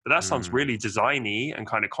 But that sounds mm, really designy and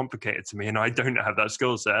kind of complicated to me. And I don't have that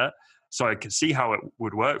skill set. So I can see how it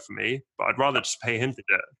would work for me, but I'd rather yep. just pay him to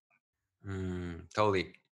do it.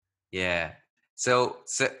 Totally. Yeah. So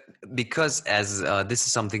because as this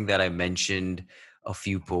is something that I mentioned a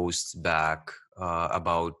few posts back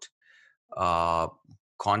about uh,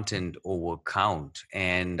 content over count,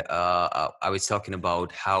 and I was talking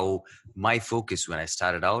about how my focus when I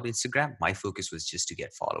started out Instagram, my focus was just to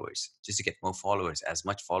get followers, just to get more followers, as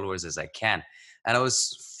much followers as I can, and I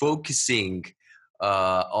was focusing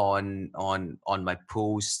on my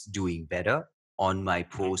posts doing better, on my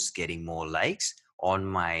Mhm. posts getting more likes, on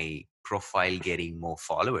my profile getting more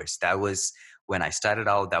followers. That was when I started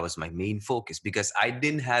out. That was my main focus because I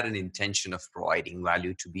didn't have an intention of providing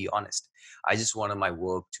value, to be honest. I just wanted my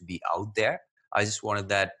work to be out there. I just wanted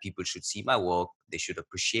that people should see my work, they should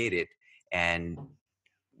appreciate it, and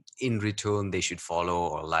in return they should follow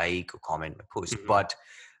or like or comment my post. Mhm. But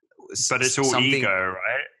But it's all ego, something,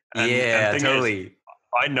 right? And yeah, thing is, totally.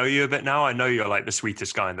 I know you a bit now. I know you're like the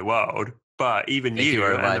sweetest guy in the world. But even Thank you you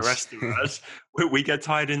very and the much. rest of us, we get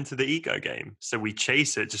tied into the ego game. So we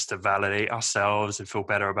chase it just to validate ourselves and feel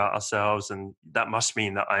better about ourselves. And that must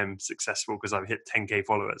mean that I'm successful because I've hit 10K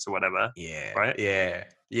followers or whatever, Yeah, right? yeah,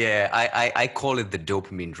 yeah. I call it the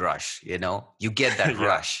dopamine rush. You get that Yeah.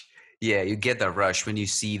 rush. Yeah, you get that rush when you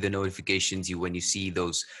see the notifications. When you see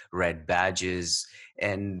those red badges,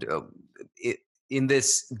 and it, in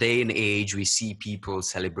this day and age, we see people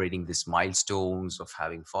celebrating these milestones of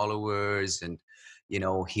having followers, and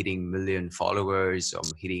hitting million followers,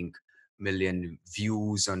 hitting million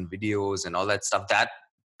views on videos, and all that stuff. That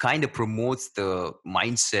kind of promotes the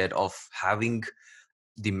mindset of having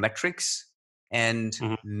the metrics and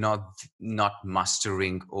Mhm. not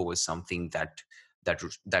mastering over something that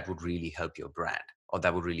would really help your brand, or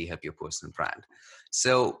that would really help your personal brand.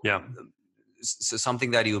 So Yeah.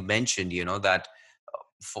 something that you mentioned, that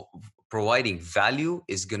for providing value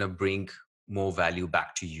is going to bring more value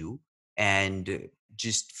back to you, and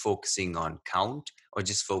just focusing on count or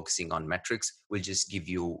just focusing on metrics will just give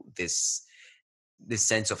you this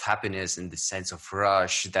sense of happiness and this sense of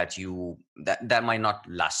rush that might not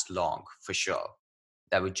last long, for sure.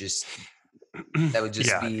 That would just that would just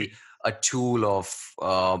Yeah. be a tool of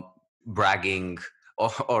bragging,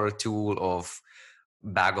 or a tool of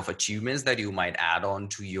bag of achievements that you might add on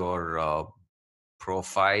to your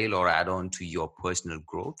profile or add on to your personal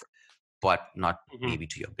growth, but not Mhm. maybe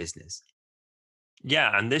to your business.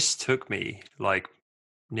 Yeah. And this took me like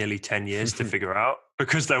nearly 10 years to figure out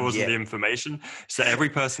because there wasn't Yeah. the information. So every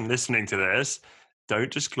person listening to this,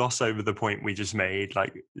 don't just gloss over the point we just made.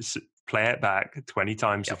 Like play it back 20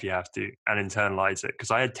 times if Yep. you have to and internalize it.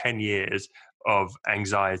 Because I had 10 years of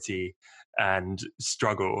anxiety and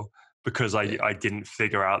struggle because Yeah. I didn't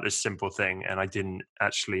figure out this simple thing and I didn't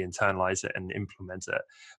actually internalize it and implement it.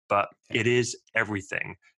 But Yeah. it is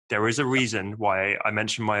everything. There is a Yep. reason why I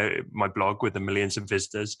mentioned my blog with the millions of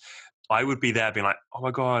visitors. I would be there being like, oh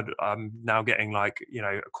my God, I'm now getting like,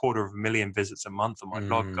 250,000 visits a month on my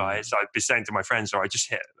blog, Mm, guys. I'd be saying to my friends, or I just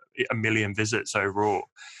hit 1 million visits overall.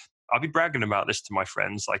 I'd be bragging about this to my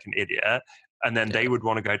friends like an idiot. And then they yeah. would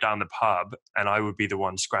want to go down the pub and I would be the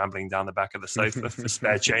one scrambling down the back of the sofa for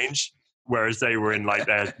spare change. Whereas they were in like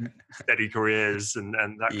their steady careers and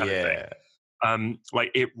that kind of thing. Yeah.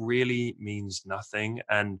 Like it really means nothing.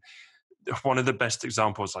 And one of the best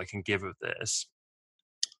examples I can give of this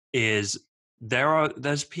is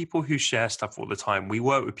there's people who share stuff all the time. We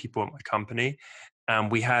work with people at my company,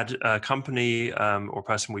 and we had a company or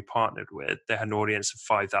person we partnered with. They had an audience of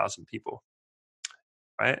 5,000 people,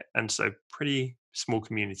 right? And so pretty small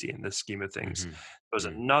community in the scheme of things. Hmm. There was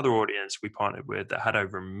another audience we partnered with that had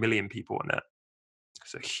over 1 million people in it.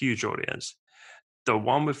 It's a huge audience. The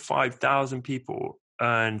one with 5,000 people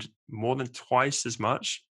earned more than twice as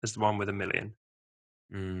much as the one with 1 million.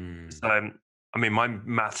 Mm, So, I mean, my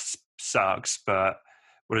maths sucks, but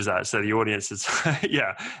what is that? So the audience is,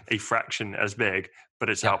 yeah, a fraction as big, but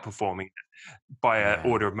it's yep. outperforming by an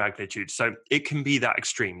Yeah. order of magnitude. So it can be that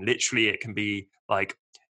extreme. Literally, it can be like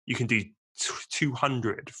you can do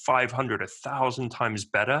 200, 500, 1,000 times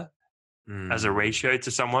better as a Mm, ratio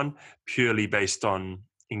to someone purely based on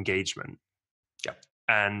engagement. yep.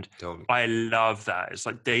 And Totally. I love that. It's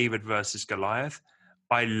like David versus Goliath.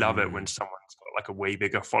 I love it when Mm, someone's got like a way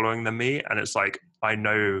bigger following than me, and it's like I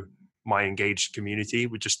know my engaged community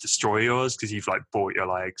would just destroy yours because you've like bought your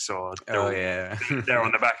likes, or Oh yeah. they're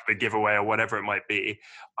on the back of a giveaway or whatever it might be.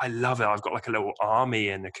 I love it. I've got like a little army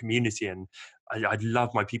and a community, and I love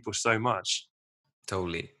my people so much.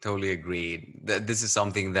 Totally agreed. This is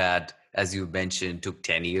something that, as you mentioned, took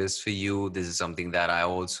 10 years for you. This is something that I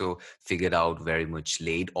also figured out very much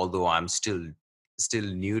late, although I'm still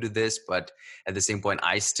new to this, but at the same point,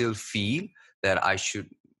 I still feel that I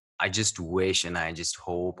just wish and I just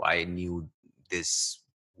hope I knew this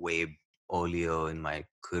way earlier in my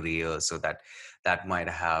career, so that might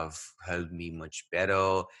have helped me much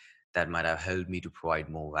better. That might have helped me to provide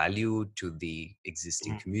more value to the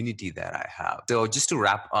existing Mhm. community that I have. So, just to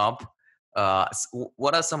wrap up,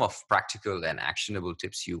 what are some of practical and actionable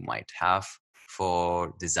tips you might have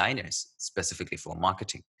for designers, specifically for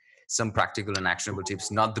marketing? Some practical and actionable tips,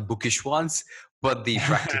 not the bookish ones, but the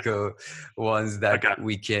practical ones that Okay,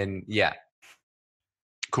 we can, yeah.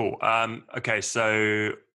 cool. Okay,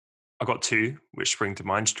 so I got two which spring to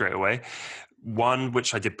mind straight away. One,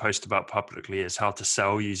 which I did post about publicly, is how to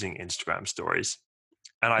sell using Instagram stories.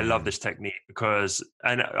 And I love Mm. this technique because,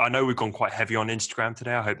 and I know we've gone quite heavy on Instagram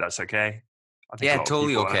today. I hope that's okay. I think a Yeah, lot of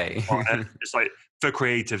totally people are okay. on it. It's like for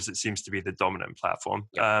creatives, it seems to be the dominant platform.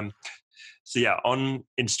 Yep. So yeah, on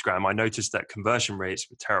Instagram, I noticed that conversion rates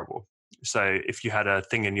were terrible. So if you had a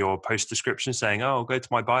thing in your post description saying, "Oh, go to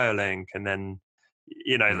my bio link," and then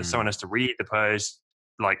someone Mm. has to read the post,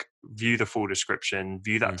 like view the full description,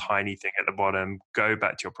 view that Mm. tiny thing at the bottom, go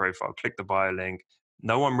back to your profile, click the bio link.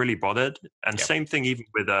 No one really bothered. And Yep. same thing even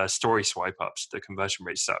with story swipe ups, the conversion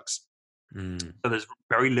rate sucks. Mm. So there's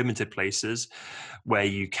very limited places where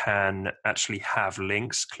you can actually have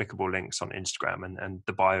links, clickable links on Instagram, and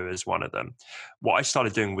the bio is one of them. What I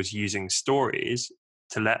started doing was using stories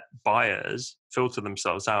to let buyers filter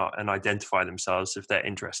themselves out and identify themselves if they're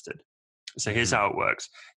interested. So here's Mhm. how it works.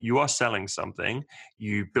 You are selling something,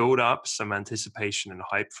 you build up some anticipation and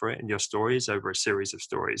hype for it in your stories over a series of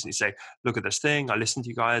stories. And you say, look at this thing. I listened to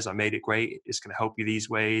you guys. I made it great. It's going to help you these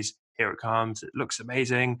ways. Here it comes. It looks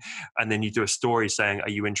amazing. And then you do a story saying, are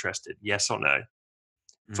you interested? Yes or no?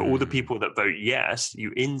 For all the Mm. people that vote yes,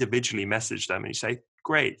 you individually message them and you say,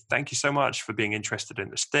 great. Thank you so much for being interested in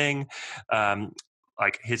this thing. Um,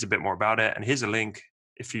 like, here's a bit more about it. And here's a link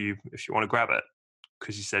if you want to grab it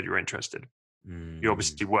because you said you're interested. You Mm.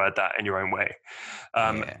 obviously word that in your own way.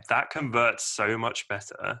 Yeah. That converts so much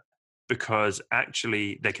better because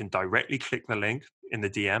actually they can directly click the link in the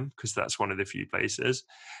DM because that's one of the few places.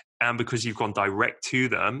 And because you've gone direct to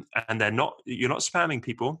them and you're not spamming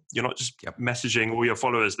people. You're not just Yep. messaging all your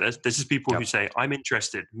followers this. This is people who Yep. say, I'm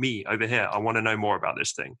interested, me over here. I want to know more about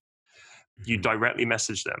this thing. You Mhm. directly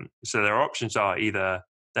message them. So their options are either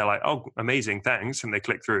they're like, oh, amazing, thanks. And they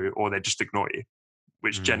click through, or they just ignore you,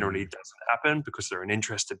 which generally Mm. doesn't happen because they're an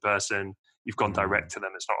interested person. You've gone Mm. direct to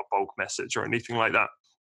them. It's not a bulk message or anything like that.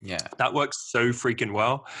 Yeah. That works so freaking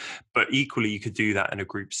well. But equally, you could do that in a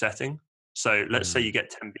group setting. So let's say you Mm. get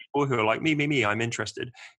 10 people who are like, me, I'm interested.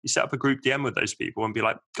 You set up a group DM with those people and be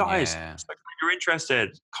like, guys, Yeah. so you're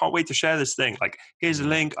interested. Can't wait to share this thing. Like, here's a Yeah.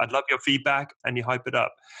 link. I'd love your feedback. And you hype it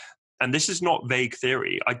up. And this is not vague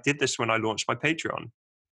theory. I did this when I launched my Patreon.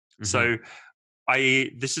 Mhm. So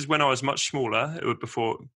this is when I was much smaller. It was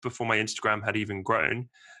before my Instagram had even grown,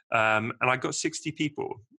 and I got 60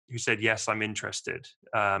 people who said yes, I'm interested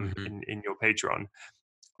Mhm. in your Patreon.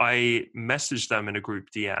 I messaged them in a group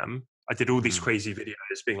DM. I did all these Mhm. crazy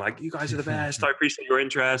videos, being like, "You guys are the best. I appreciate your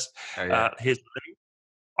interest. Oh, yeah. Here's the thing."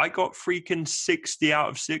 I got freaking 60 out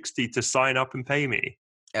of 60 to sign up and pay me.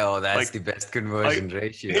 Oh, that's Like, the best I conversion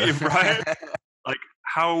ratio. right? Like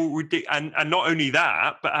how ridiculous, and not only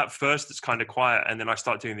that, but at first it's kind of quiet, and then I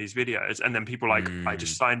start doing these videos, and then people are like, I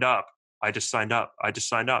just Mm. signed up, I just signed up, I just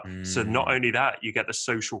signed up. So not Mm. only that, you get the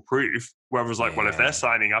social proof where everyone's like, well, if they're Yeah.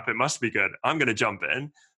 signing up, it must be good. I'm going to jump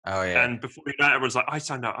in. Oh, yeah. And before you know it, everyone's like, I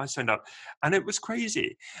signed up. And it was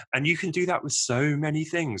crazy. And you can do that with so many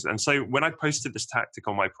things. And so when I posted this tactic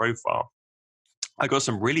on my profile, I got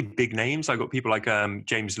some really big names. I got people like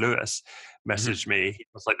James Lewis Mhm. messaged me. He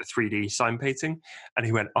was like the 3D sign painting. And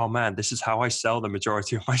he went, oh man, this is how I sell the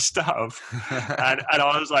majority of my stuff. And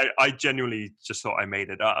I was like, I genuinely just thought I made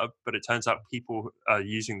it up. But it turns out people are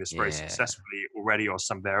using this very Yeah. successfully already or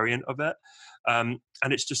some variant of it. And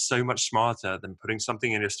it's just so much smarter than putting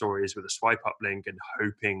something in your stories with a swipe up link and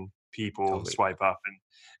hoping people Totally. swipe up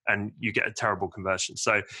and you get a terrible conversion.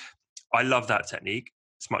 So I love that technique.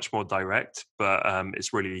 It's much more direct, but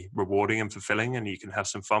it's really rewarding and fulfilling, and you can have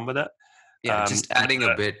some fun with it. Yeah, just With adding a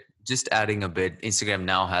the, bit, Instagram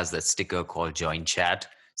now has that sticker called join chat.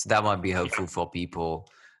 So that might be yeah, helpful for people.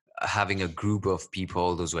 having a group of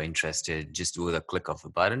people, those who are interested, just with a click of a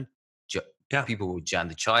button, ju- Yeah. people would join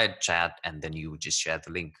the chat, and then you would just share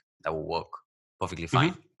the link. That will work perfectly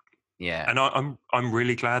fine. Mhm. Yeah, And I'm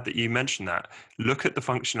really glad that you mentioned that. Look at the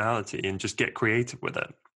functionality and just get creative with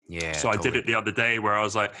it. yeah, So I did totally. it the other day where I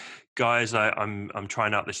was like, guys, I'm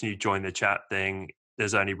trying out this new join the chat thing.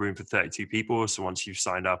 There's only room for 32 people. So once you've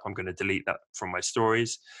signed up, I'm going to delete that from my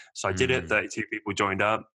stories. So I did it. Mm, 32 people joined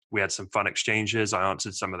up. We had some fun exchanges. I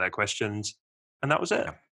answered some of their questions, and that was it.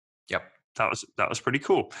 yep, yep. That was pretty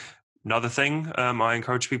cool. Another thing I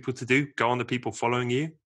encourage people to do: go on the people following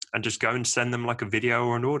you, and just go and send them like a video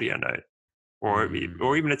or an audio note, or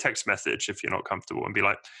Mm, even a text message if you're not comfortable, and be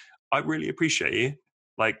like, I really appreciate you.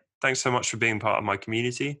 Like, thanks so much for being part of my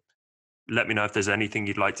community. Let me know if there's anything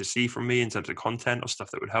you'd like to see from me in terms of content or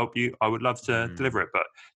stuff that would help you. I would love to deliver mm, it, but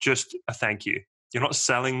just a thank you. You're not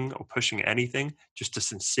selling or pushing anything, just a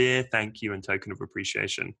sincere thank you and token of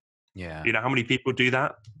appreciation. yeah. You know how many people do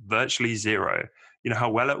that? Virtually zero. You know how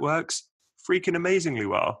well it works? Freaking amazingly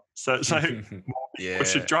well. So it's like more people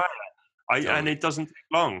should Yeah, try it. And totally. it doesn't take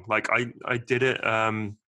long. Like I did it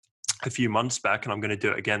a few months back, and I'm going to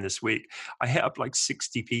do it again this week. I hit up like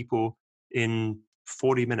 60 people in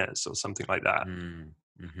 40 minutes or something like that, Mm,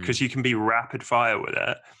 hmm. because you can be rapid fire with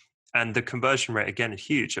it. And the conversion rate again is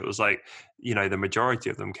huge. It was like, the majority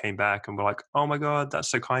of them came back and were like, oh my God, that's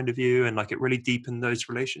so kind of you. And like it really deepened those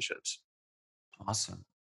relationships. Awesome.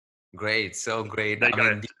 Great. So great. There you I go.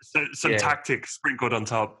 mean, So, some yeah. tactics sprinkled on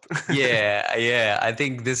top. Yeah, yeah. I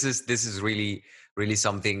think this is really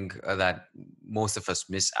something that most of us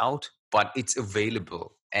miss out, but it's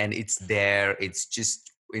available and it's there. It's just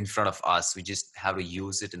in front of us. We just have to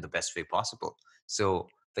use it in the best way possible. So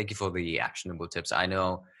thank you for the actionable tips. I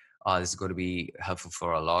know this is going to be helpful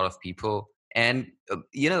for a lot of people. And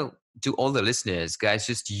to all the listeners, guys,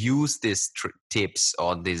 just use these tips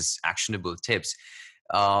or these actionable tips.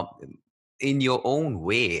 Uh, in your own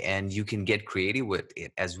way, and you can get creative with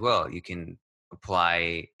it as well. You can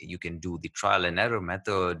apply, you can do the trial and error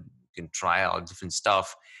method, you can try out different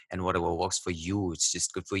stuff, and whatever works for you, it's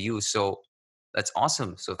just good for you. So that's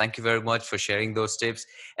awesome. So thank you very much for sharing those tips,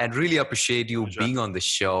 and really appreciate you Pleasure. being on the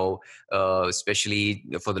show. Especially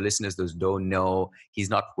for the listeners, those who don't know, he's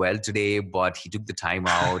not well today, but he took the time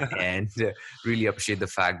out, and really appreciate the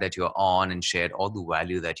fact that you're on and shared all the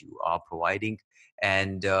value that you are providing.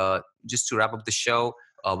 And just to wrap up the show,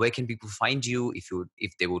 where can people find you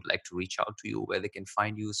if they would like to reach out to you? Where they can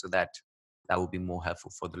find you, so that that would be more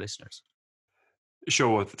helpful for the listeners.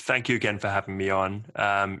 Sure. Thank you again for having me on.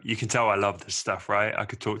 You can tell I love this stuff, right? I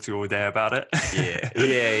could talk to you all day about it. Yeah,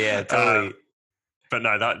 yeah, yeah, um, totally. but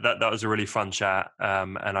no, that was a really fun chat,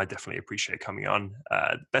 and I definitely appreciate coming on.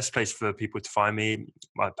 Best place for people to find me,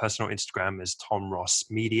 my personal Instagram is Tom Ross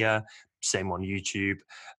Media. Same on YouTube.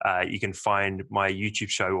 You can find my YouTube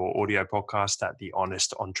show or audio podcast at The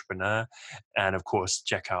Honest Entrepreneur, and of course,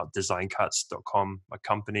 check out designcuts.com, my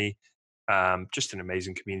company. Just an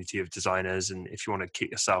amazing community of designers, and if you want to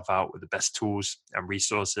kick yourself out with the best tools and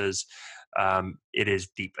resources, it is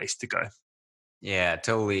the place to go. Yeah,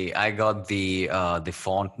 totally. I got the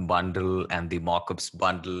font bundle and the mockups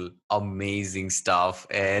bundle. Amazing stuff.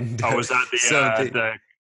 And Oh, was that something, the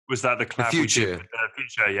the collab we did future. with the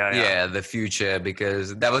future? Yeah, yeah. Yeah, the future,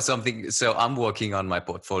 because that was something. So I'm working on my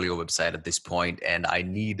portfolio website at this point, and I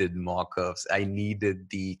needed mockups. I needed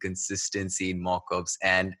the consistency in mockups,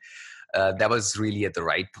 and that was really at the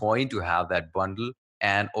right point to have that bundle,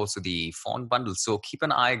 and also the font bundle. So keep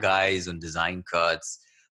an eye, guys, on Design Cuts.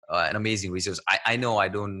 An amazing resource. I know I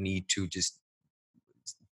don't need to just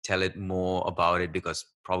tell it more about it, because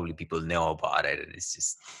probably people know about it, and it's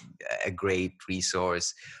just a great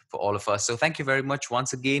resource for all of us. So thank you very much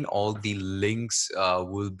once again. All the links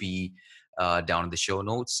will be down in the show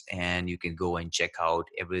notes, and you can go and check out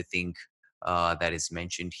everything that is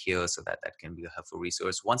mentioned here, so that that can be a helpful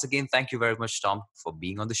resource. Once again, thank you very much, Tom, for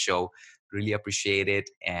being on the show. Really appreciate it,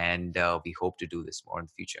 and we hope to do this more in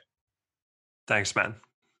the future. Thanks, man.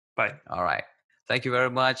 Bye. All right, thank you very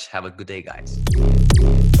much. Have a good day, guys.